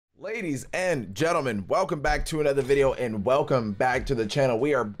Ladies and gentlemen, welcome back to another video and welcome back to the channel.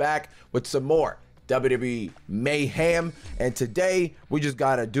 We are back with some more WWE Mayhem, and today we just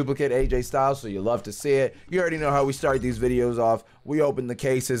got a duplicate AJ Styles, so you love to see it. You already know how we start these videos off. We open the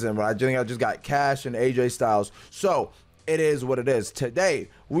cases and I think I just got Cash and AJ Styles, so it is what it is. Today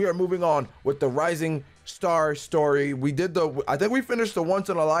we are moving on with the Rising Star story. We did I think we finished the once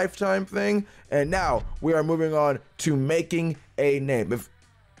in a lifetime thing, and now we are moving on to making a name. If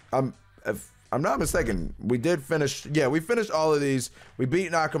I'm not mistaken, we did finish. Yeah, we finished all of these. We beat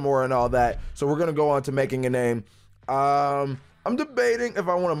Nakamura and all that. So we're gonna go on to making a name. I'm debating if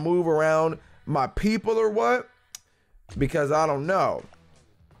I want to move around my people or what, because I don't know.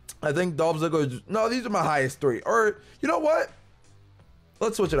 I think Dolph Ziggler. No, these are my highest three. Or you know what?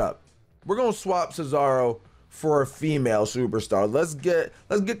 Let's switch it up. We're gonna swap Cesaro for a female superstar. Let's get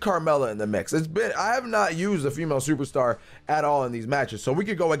Carmella in the mix. I have not used a female superstar at all in these matches, so we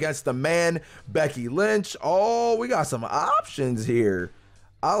could go against the man, Becky Lynch. Oh, we got some options here.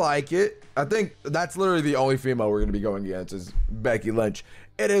 I like it. I think that's literally the only female we're gonna be going against is Becky Lynch.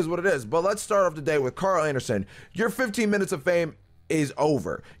 It is what it is. But let's start off the day with Carl Anderson. Your 15 minutes of fame is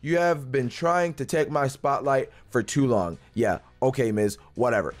over. You have been trying to take my spotlight for too long. Yeah, okay, Miz,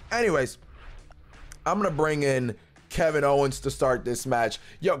 whatever. Anyways, I'm gonna bring in Kevin Owens to start this match.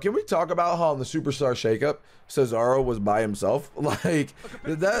 Yo, can we talk about how on the Superstar Shakeup, Cesaro was by himself? Like,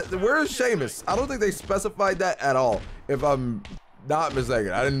 where's Sheamus? I don't think they specified that at all. If I'm not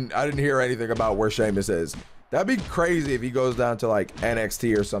mistaken, I didn't hear anything about where Sheamus is. That'd be crazy if he goes down to like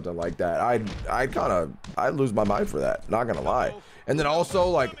NXT or something like that. I'd lose my mind for that. Not gonna lie. And then also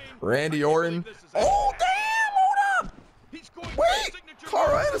like Randy Orton. Oh damn! Hold up! Wait.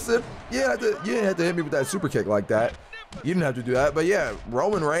 Carl Anderson, you didn't have to hit me with that super kick like that. You didn't have to do that. But yeah,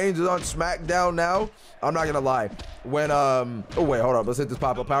 Roman Reigns is on SmackDown now. I'm not gonna lie. When oh wait, hold up. Let's hit this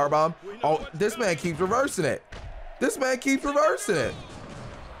pop-up powerbomb. Oh, this man keeps reversing it. This man keeps reversing it.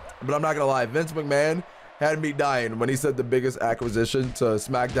 But I'm not gonna lie. Vince McMahon had me dying when he said the biggest acquisition to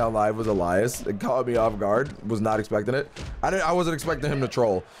SmackDown Live was Elias. It caught me off guard. Was not expecting it. I wasn't expecting him to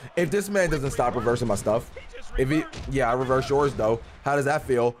troll. If this man doesn't stop reversing my stuff. Yeah, I reversed yours though. How does that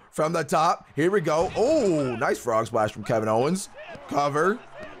feel? From the top, here we go. Oh, nice frog splash from Kevin Owens. Cover,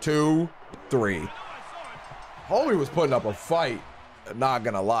 2, 3. Homie was putting up a fight, not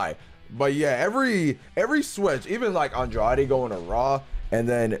gonna lie. But yeah, every switch, even like Andrade going to Raw and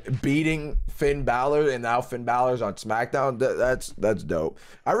then beating Finn Balor, and now Finn Balor's on SmackDown, that's dope.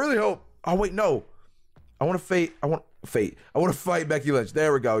 I really hope, oh wait, no. I want to fight Becky Lynch.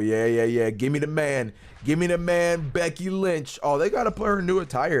 There we go. Yeah. Give me the man. Give me the man, Becky Lynch. Oh, they got to put her new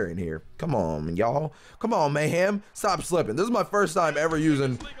attire in here. Come on, y'all. Come on, Mayhem. Stop slipping. This is my first time ever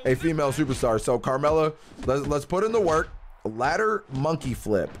using a female superstar. So, Carmella, let's put in the work. Ladder monkey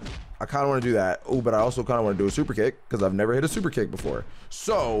flip. I kind of want to do that. Oh, but I also kind of want to do a super kick because I've never hit a super kick before.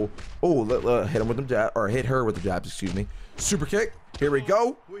 So, oh, hit him with the jab, or hit her with the jabs, excuse me. Super kick. Here we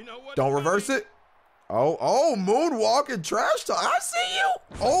go. Don't reverse it. Oh, moonwalk and trash talk. I see you.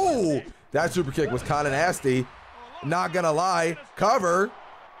 Oh, that super kick was kind of nasty. Not gonna lie. Cover.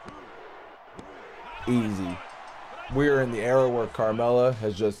 Easy. We're in the era where Carmella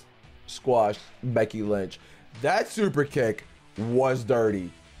has just squashed Becky Lynch. That super kick was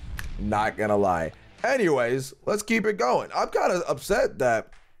dirty. Not gonna lie. Anyways, let's keep it going. I'm kind of upset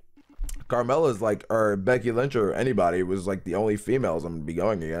that Carmella's like, or Becky Lynch or anybody was like the only females I'm gonna be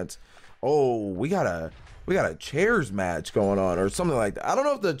going against. Oh, we got a chairs match going on or something like that. I don't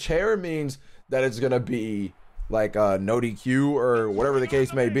know if the chair means that it's gonna be like no DQ or whatever the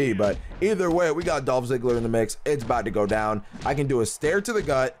case may be, but either way, we got Dolph Ziggler in the mix. It's about to go down. I can do a stare to the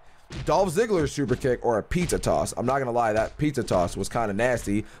gut, Dolph Ziggler super kick, or a pizza toss. I'm not gonna lie, that pizza toss was kind of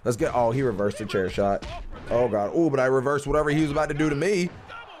nasty. Let's get, oh, he reversed the chair shot. Oh god, oh, but I reversed whatever he was about to do to me.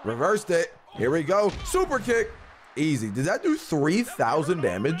 Reversed it. Here we go, super kick. Easy. Did that do 3,000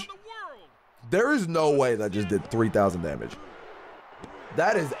 damage? There is no way that just did 3,000 damage.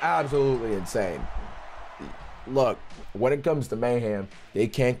 That is absolutely insane. Look, when it comes to Mayhem, they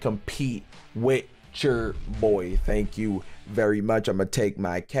can't compete with your boy. Thank you very much. I'm going to take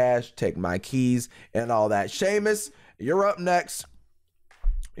my cash, take my keys, and all that. Sheamus, you're up next.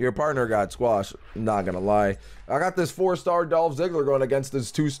 Your partner got squashed, not going to lie. I got this 4-star Dolph Ziggler going against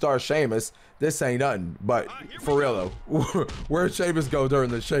this 2-star Sheamus. This ain't nothing, but for real though, where'd Sheamus go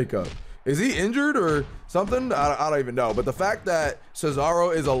during the shakeup? Is he injured or something? I don't even know. But the fact that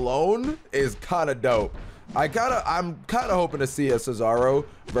Cesaro is alone is kind of dope. I'm kind of hoping to see a Cesaro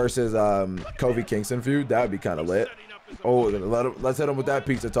versus Kofi Kingston feud. That would be kind of lit. Oh, let's hit him with that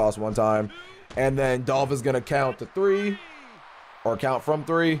pizza toss one time. And then Dolph is going to count to 3. or count from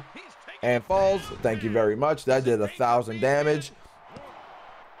 3 and falls. Thank you very much. That did 1,000 damage.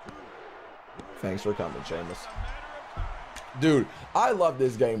 Thanks for coming, Sheamus. Dude, I love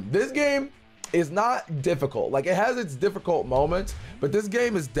this game. This game is not difficult. Like, it has its difficult moments, but this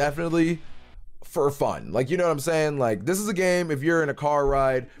game is definitely for fun. Like, you know what I'm saying? Like, this is a game, if you're in a car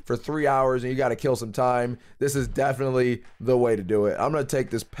ride for 3 hours and you got to kill some time, this is definitely the way to do it. I'm going to take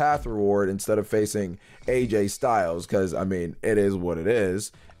this path reward instead of facing AJ Styles because, I mean, it is what it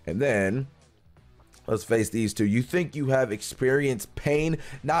is. And then let's face these two. You think you have experienced pain?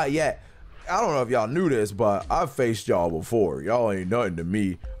 Not yet. I don't know if y'all knew this, but I've faced y'all before. Y'all ain't nothing to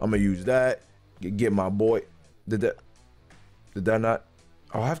me. I'm gonna use that. Get my boy. Did that not?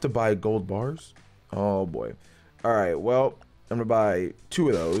 Oh, I have to buy gold bars? Oh boy. All right, well, I'm gonna buy 2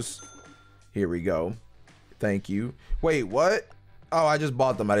 of those. Here we go. Thank you. Wait, what? Oh, I just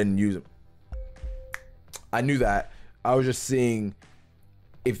bought them. I didn't use them. I knew that. I was just seeing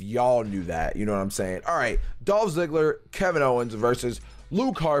if y'all knew that. You know what I'm saying? All right, Dolph Ziggler, Kevin Owens versus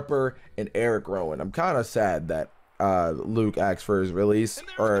Luke Harper and Eric Rowan. I'm kind of sad that Luke asked for his release,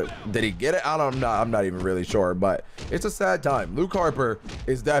 or did he get it? I'm not even really sure, but it's a sad time. Luke Harper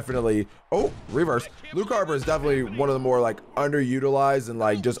is definitely, oh, reverse. Luke Harper is definitely one of the more like underutilized and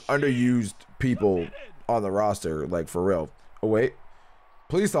like just underused people on the roster, like for real. Oh wait,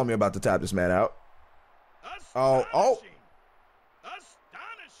 please tell me I'm about to tap this man out. Oh.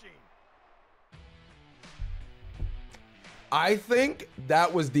 I think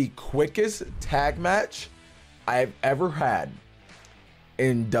that was the quickest tag match I've ever had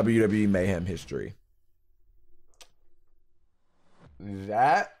in WWE Mayhem history.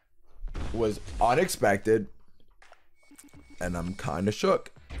 That was unexpected, and I'm kind of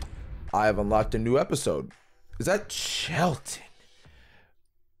shook. I have unlocked a new episode. Is that Shelton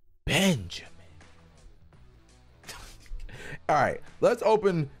Benjamin? All right, let's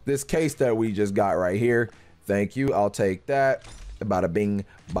open this case that we just got right here. Thank you. I'll take that. Bada bing,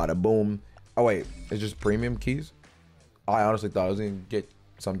 bada boom. Oh, wait. It's just premium keys? I honestly thought I was going to get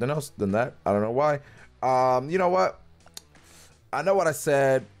something else than that. I don't know why. You know what? I know what I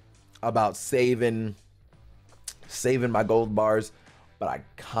said about saving my gold bars, but I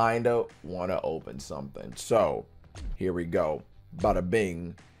kind of want to open something. So, here we go. Bada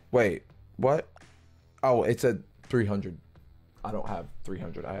bing. Wait, what? Oh, it said 300. I don't have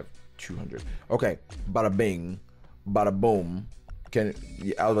 300. I have 200. Okay, bada bing, bada boom. I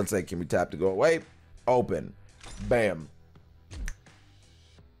was about to say, can we tap to go away? Open, bam.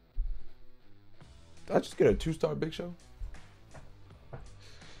 Did I just get a 2-star Big Show?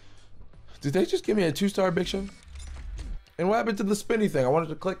 Did they just give me a 2-star Big Show? And what happened to the spinny thing? I wanted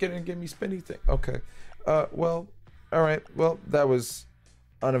to click it and give me spinny thing. Okay, well, all right. Well, that was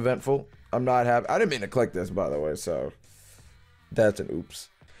uneventful. I'm not happy. I didn't mean to click this, by the way, so that's an oops.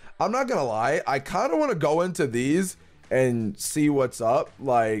 I'm not gonna lie, I kind of want to go into these and see what's up.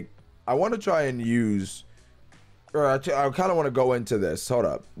 Like, I want to try and use, or I kind of want to go into this. Hold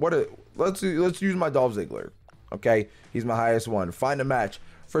up, let's use my Dolph Ziggler. Okay, he's my highest one. Find a match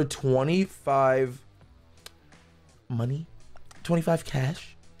for 25 money, 25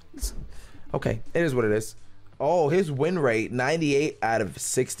 cash. Okay, it is what it is. Oh, his win rate 98 out of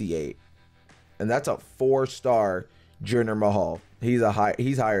 68, and that's a 4-star Jinder Mahal. He's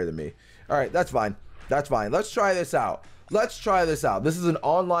higher than me. All right, that's fine. That's fine. Let's try this out. Let's try this out. This is an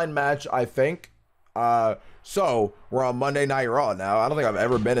online match, I think. So we're on Monday Night Raw now. I don't think I've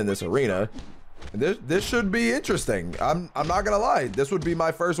ever been in this arena. This should be interesting. I'm not gonna lie. This would be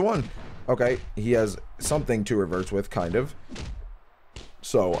my first one. Okay, he has something to reverse with, kind of.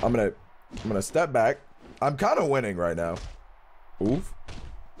 So I'm gonna step back. I'm kind of winning right now. Oof.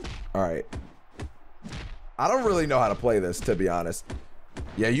 All right. I don't really know how to play this, to be honest.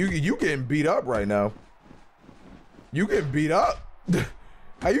 Yeah, you getting beat up right now. You getting beat up.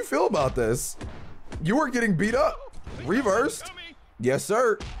 How you feel about this? You are getting beat up. Reversed. Yes,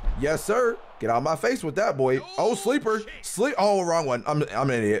 sir. Yes, sir. Get out of my face with that, boy. Oh, sleeper. Oh, wrong one. I'm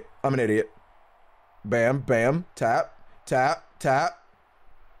an idiot. I'm an idiot. Bam, bam. Tap, tap, tap.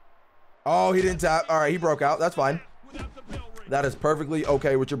 Oh, he didn't tap. All right, he broke out. That's fine. That is perfectly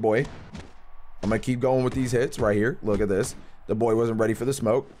okay with your boy. I'm gonna keep going with these hits right here. Look at this. The boy wasn't ready for the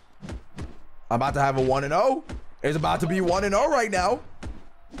smoke. I'm about to have a 1-0. It's about to be 1-0 right now.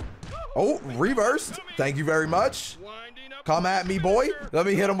 Oh, reversed. Thank you very much. Come at me, boy. Let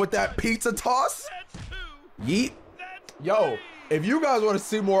me hit him with that pizza toss. Yeet. Yo, if you guys want to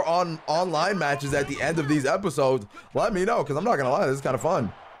see more online matches at the end of these episodes, let me know, because I'm not gonna lie, this is kind of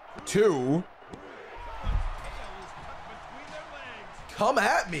fun. 2. Come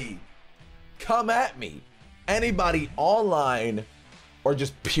at me. Come at me. anybody online or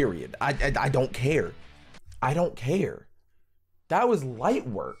just period. I don't care. I don't care. That was light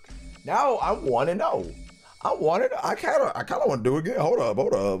work. Now I want to know. I kind of want to do it again. Hold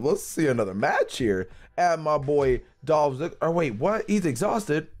up. Let's see another match here. Add my boy Dolph Ziggler. Oh wait, what? He's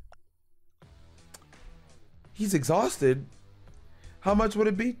exhausted. He's exhausted. How much would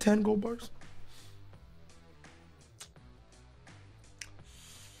it be? 10 gold bars.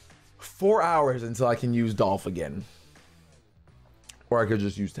 4 hours until I can use Dolph again. Or I could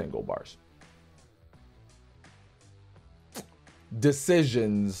just use 10 gold bars.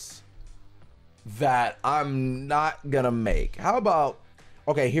 Decisions that I'm not gonna make. How about,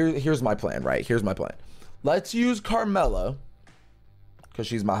 okay, here's my plan, right? Here's my plan. Let's use Carmella, because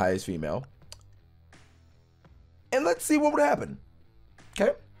she's my highest female. And let's see what would happen.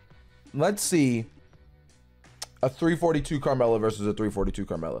 Okay? Let's see a 342 Carmella versus a 342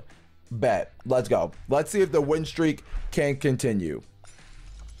 Carmella. Bet. Let's go. Let's see if the win streak can continue.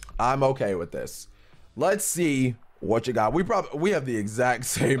 I'm okay with this. Let's see what you got. We have the exact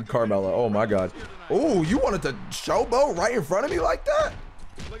same Carmella. Oh my God. Oh, you wanted to showboat right in front of me like that?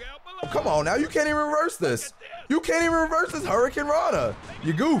 Come on now. You can't even reverse this. You can't even reverse this Hurricane Rana.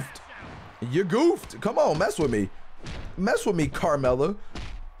 You goofed. You goofed. Come on, mess with me. Mess with me, Carmella.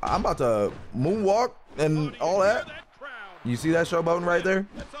 I'm about to moonwalk and all that. You see that showboating right there?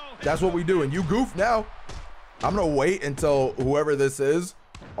 That's what we do. And you goof now. I'm gonna wait until whoever this is.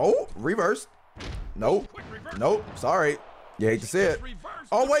 Oh, reverse. Nope. Nope. Sorry. You hate to see it.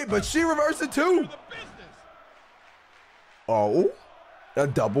 Oh wait, but she reversed it too. Oh, a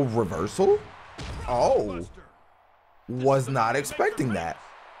double reversal. Oh, was not expecting that.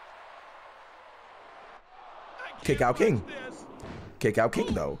 Kick out King. Kick out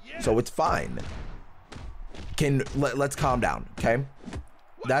King though, so it's fine. Let's calm down, okay?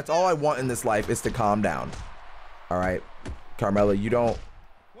 That's all I want in this life is to calm down. All right, Carmella, you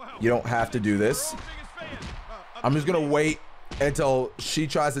don't have to do this. I'm just gonna wait until she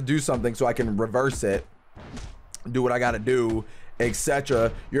tries to do something so I can reverse it, do what I gotta do,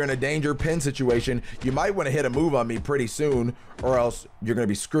 etc. You're in a danger pin situation. You might want to hit a move on me pretty soon, or else you're gonna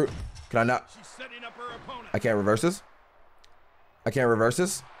be screwed. Can I not? I can't reverse this. I can't reverse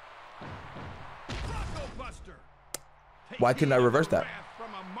this. Why couldn't I reverse that?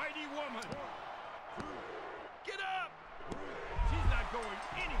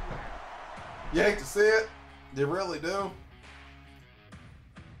 You hate to see it. You really do.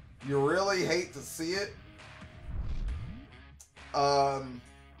 You really hate to see it.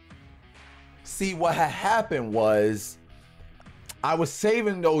 See, what had happened was I was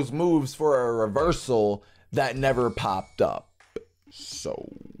saving those moves for a reversal that never popped up. So,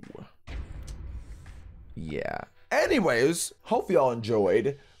 yeah. Anyways, hope y'all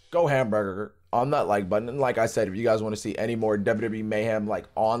enjoyed. Go hamburger on that like button. And like I said, if you guys want to see any more WWE Mayhem like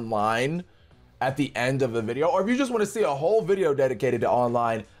online at the end of the video, or if you just want to see a whole video dedicated to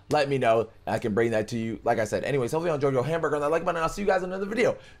online, let me know. I can bring that to you. Like I said, anyways, hopefully y'all enjoyed. Your hamburger on that like button. I'll see you guys in another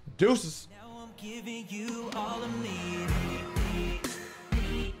video. Deuces. Now I'm giving you all I need.